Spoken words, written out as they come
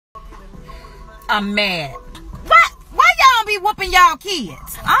I'm mad. What? Why y'all be whooping y'all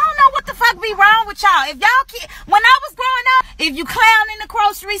kids? I don't know what the fuck be wrong with y'all. If y'all when I was growing up, if you clown in the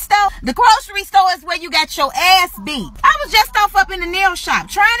grocery store is where you got your ass beat. I was just up in the nail shop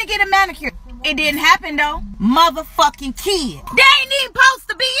trying to get a manicure. It didn't happen though. Motherfucking kid. They ain't even supposed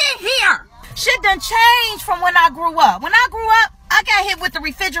to be in here. Shit done changed from when I grew up. When I grew up, I got hit with the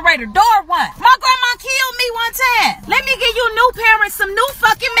refrigerator door once. My grandma killed me one time. Let me give you new parents some new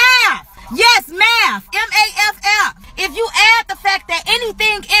fucking math. Yes, math. M-A-F-F. If you add the fact that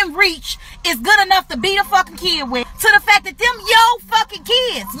anything in reach is good enough to beat a fucking kid with, to the fact that them fucking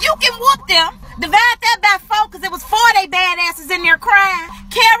kids, you can whoop them. Divide that by 4, because it was 4 they badasses in there crying.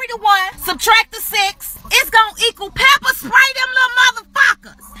 Carry the 1, subtract the 6. It's gonna equal pepper spray them little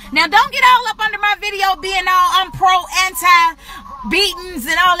motherfuckers. Now don't get all up under my video being all I'm pro, anti beatings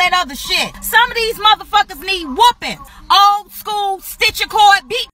and all that other shit. Some of these motherfuckers need whooping. Old school, stitch a cord, beat